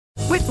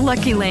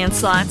Lucky Land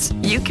Slots,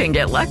 you can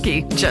get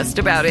lucky just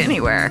about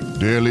anywhere.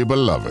 Dearly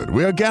beloved,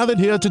 we are gathered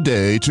here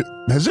today to...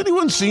 Has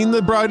anyone seen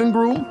the bride and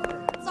groom?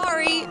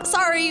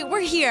 Sorry, we're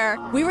here.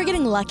 We were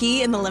getting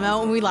lucky in the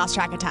limo and we lost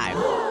track of time.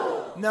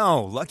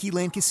 No, Lucky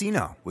Land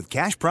Casino, with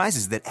cash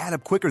prizes that add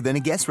up quicker than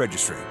a guest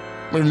registry.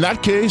 In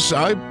that case,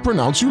 I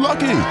pronounce you lucky.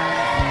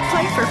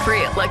 Play for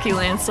free at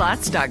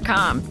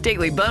LuckyLandSlots.com.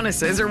 Daily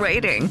bonuses are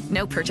waiting.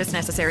 No purchase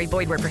necessary.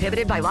 Void where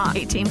prohibited by law.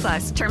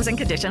 18+. Terms and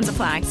conditions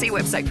apply. See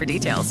website for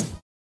details.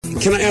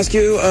 Can I ask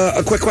you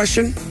a quick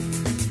question?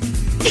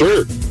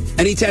 Sure.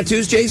 Any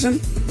tattoos, Jason?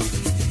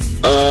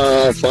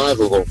 5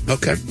 of them.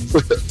 Okay.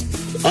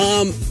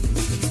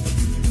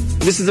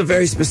 This is a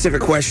very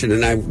specific question,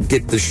 and I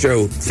get the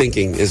show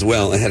thinking as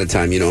well ahead of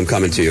time. You know I'm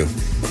coming to you.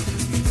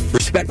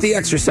 Respect the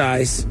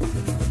exercise.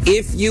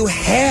 If you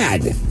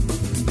had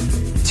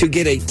to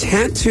get a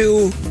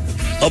tattoo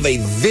of a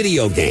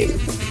video game,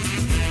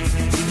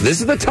 this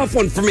is the tough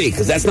one for me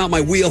because that's not my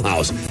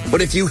wheelhouse.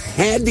 But if you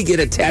had to get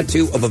a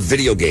tattoo of a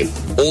video game,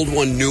 old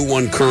one, new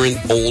one, current,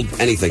 old,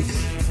 anything,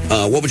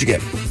 what would you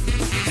get?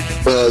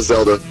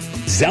 Zelda.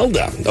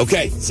 Zelda.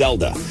 Okay,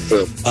 Zelda.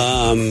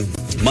 Yeah.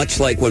 Much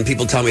like when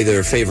people tell me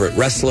their favorite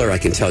wrestler, I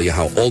can tell you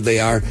how old they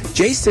are.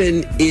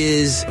 Jason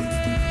is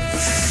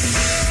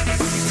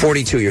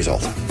 42 years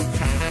old.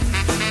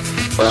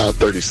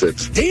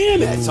 36.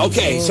 Damn it.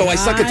 Okay, so I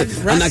suck at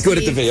the... I'm not good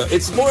at the video.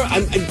 It's more...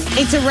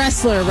 It's a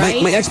wrestler,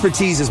 right? My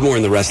expertise is more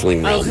in the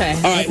wrestling realm. Okay.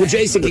 All right, well,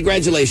 Jason,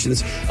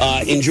 congratulations.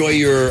 Enjoy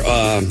your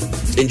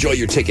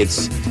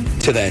tickets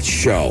to that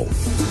show.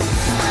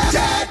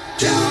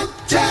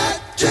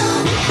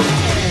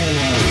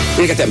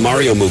 You got that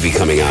Mario movie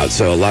coming out,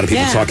 so a lot of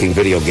people talking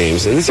video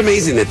games. And it's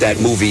amazing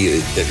that movie,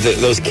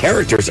 those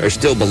characters are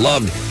still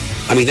beloved.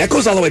 I mean, that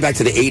goes all the way back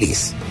to the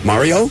 80s.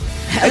 Mario?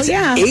 Hell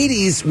yeah.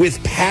 80s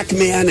with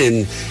Pac-Man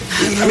and...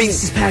 I mean,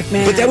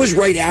 Pac-Man. But that was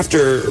right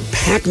after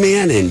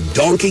Pac-Man and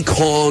Donkey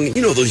Kong.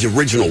 You know, those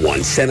original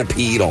ones.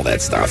 Centipede, all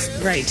that stuff.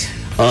 Right.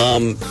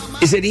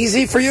 Is it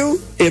easy for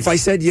you if I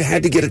said you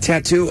had to get a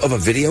tattoo of a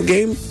video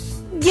game?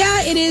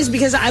 Yeah, it is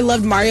because I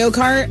loved Mario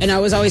Kart and I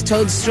was always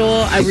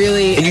Toadstool.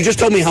 And you just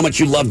told me how much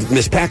you loved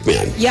Miss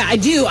Pac-Man. Yeah, I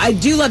do. I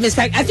do love Miss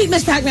Pac. I think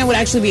Miss Pac-Man would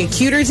actually be a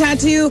cuter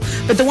tattoo,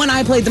 but the one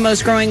I played the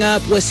most growing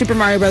up was Super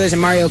Mario Brothers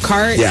and Mario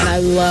Kart, and I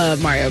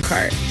love Mario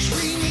Kart.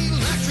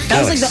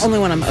 That was like the only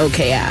one I'm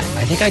okay at.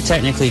 I think I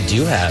technically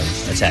do have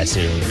a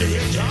tattoo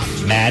video game.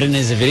 Madden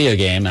is a video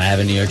game, and I have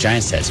a New York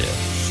Giants tattoo.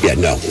 Yeah,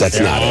 no, that's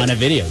They're not on it. a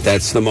video game.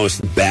 That's the most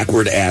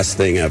backward-ass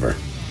thing ever.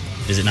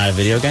 Is it not a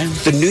video game?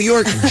 The New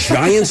York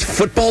Giants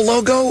football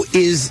logo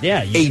is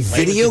a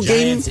video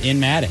game? Giants in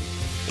Madden.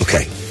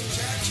 Okay.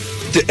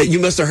 You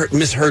must have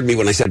misheard me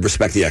when I said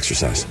respect the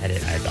exercise. I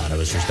thought I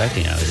was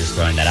respecting it. I was just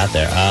throwing that out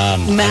there.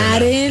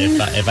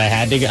 Madden? If I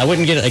had to, I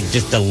wouldn't get like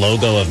just the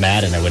logo of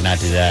Madden. I would not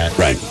do that.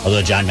 Right.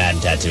 Although John Madden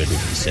tattoo would be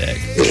pretty sick.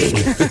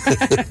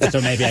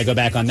 So maybe I go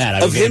back on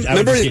that.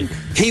 Remember,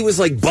 he was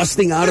like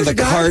busting out of the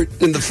cart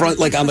in the front,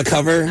 like on the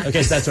cover.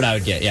 Okay, so that's what I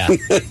would get. Yeah.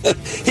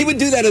 He would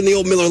do that in the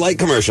old Miller Lite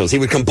commercials. He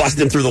would come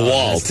busting through the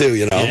wall too.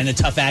 You know. And the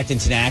tough acting,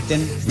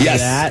 acting.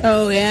 Yes. That?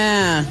 Oh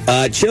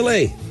yeah.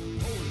 Chile.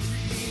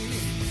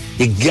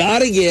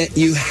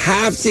 You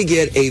have to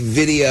get a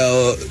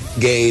video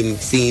game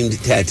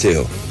themed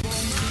tattoo.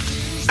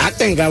 I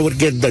think I would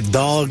get the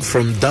dog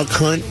from Duck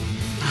Hunt.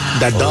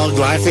 That dog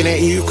laughing at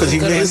you because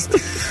you missed.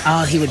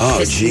 Oh, he would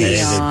piss me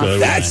off.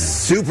 That's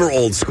super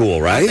old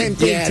school, right?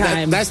 Big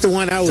time. That's the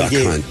one I would Duck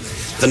get. Hunt.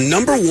 The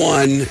number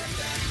one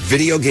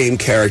video game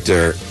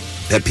character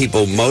that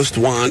people most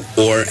want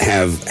or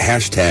have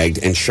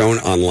hashtagged and shown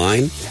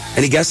online.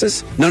 Any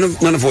guesses? None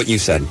of what you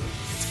said.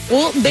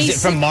 Well, is it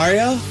from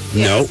Mario?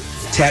 No.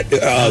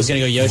 I was going to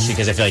go Yoshi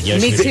because I feel like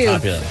Yoshi would be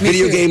popular.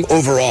 Video game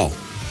overall.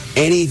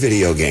 Any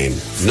video game.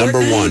 Fortnite? Number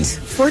one.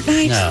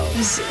 Fortnite? No,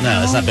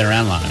 it's not been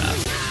around long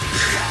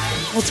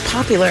enough. Well, it's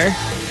popular.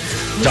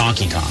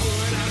 Donkey Kong.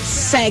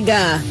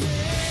 Sega.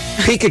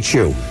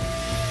 Pikachu.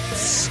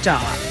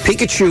 Stop.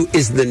 Pikachu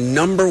is the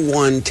number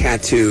one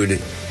tattooed.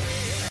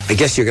 I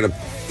guess you got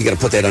to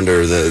put that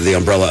under the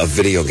umbrella of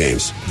video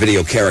games,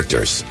 video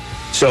characters.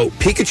 So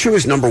Pikachu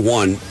is number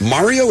one,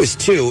 Mario is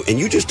two, and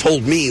you just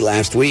told me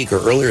last week or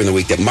earlier in the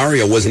week that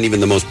Mario wasn't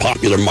even the most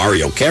popular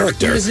Mario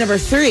character. He was number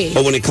 3.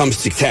 But when it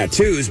comes to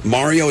tattoos,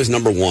 Mario is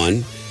number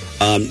one.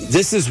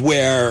 This is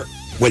where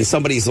when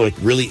somebody's like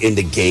really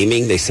into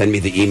gaming, they send me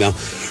the email,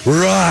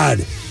 Rod,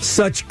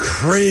 such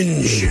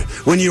cringe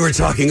when you were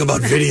talking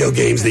about video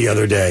games the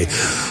other day.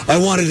 I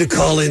wanted to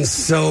call in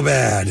so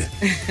bad.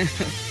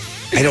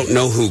 I don't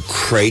know who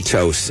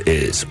Kratos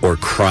is or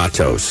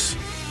Kratos.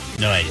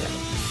 No idea.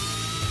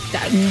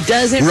 That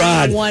doesn't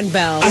ring one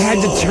bell. I had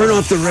to turn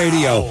off the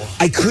radio.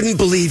 I couldn't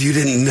believe you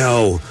didn't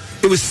know.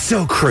 It was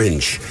so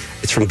cringe.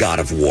 It's from God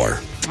of War.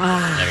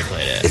 Never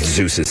played it. It's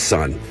Zeus's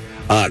son.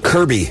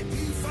 Kirby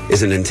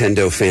is a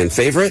Nintendo fan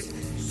favorite,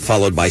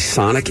 followed by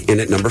Sonic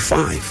in at number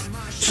 5.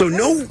 So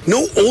no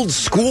old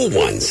school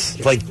ones.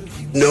 Like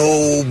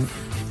no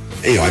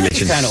I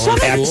mentioned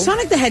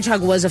Sonic the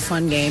Hedgehog was a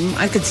fun game.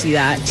 I could see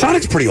that.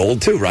 Sonic's pretty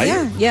old too, right?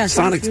 Yeah.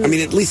 Sonic. I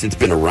mean, at least it's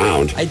been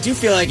around. I do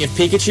feel like if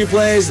Pikachu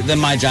plays, then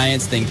my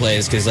Giants thing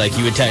plays, because like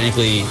you would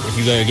technically, if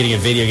you go getting a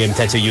video game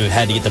tattoo, you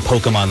had to get the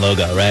Pokemon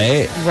logo,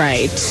 right?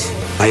 Right.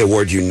 I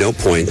award you no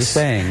points,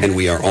 and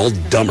we are all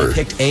dumber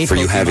for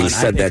you having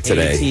said that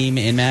today. Team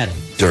in Madden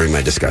during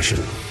my discussion.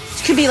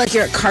 It could be like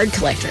you're a card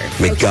collector.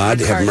 May God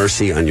have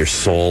mercy on your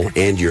soul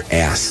and your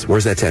ass.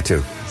 Where's that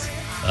tattoo?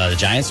 The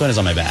Giants one is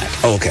on my back.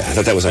 Oh, okay. I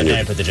thought that was on your...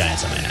 I put the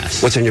Giants on my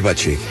ass. What's on your butt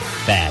cheek?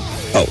 Bad.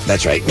 Oh,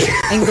 that's right.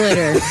 And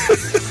glitter.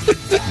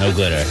 No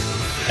glitter.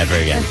 Ever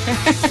again.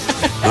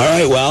 All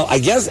right, well, I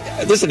guess,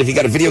 listen, if you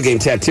got a video game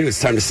tattoo,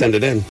 it's time to send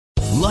it in.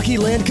 Lucky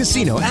Land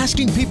Casino,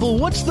 asking people,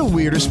 what's the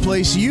weirdest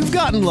place you've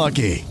gotten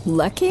lucky?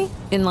 Lucky?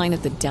 In line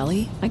at the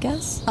deli, I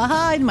guess?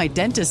 Aha, in my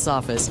dentist's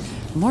office.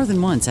 More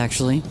than once,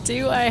 actually.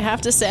 Do I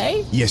have to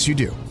say? Yes, you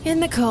do. In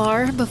the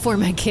car before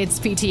my kids'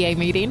 PTA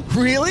meeting.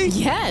 Really?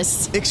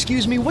 Yes.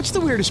 Excuse me, what's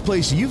the weirdest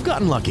place you've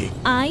gotten lucky?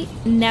 I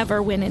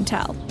never win and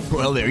tell.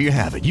 Well, there you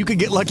have it. You can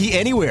get lucky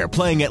anywhere,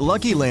 playing at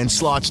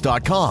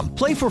LuckyLandSlots.com.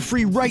 Play for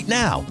free right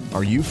now.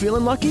 Are you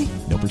feeling lucky?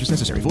 No purchase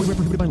necessary. Void where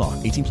prohibited by law.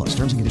 18+.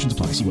 Terms and conditions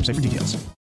apply. See website for details.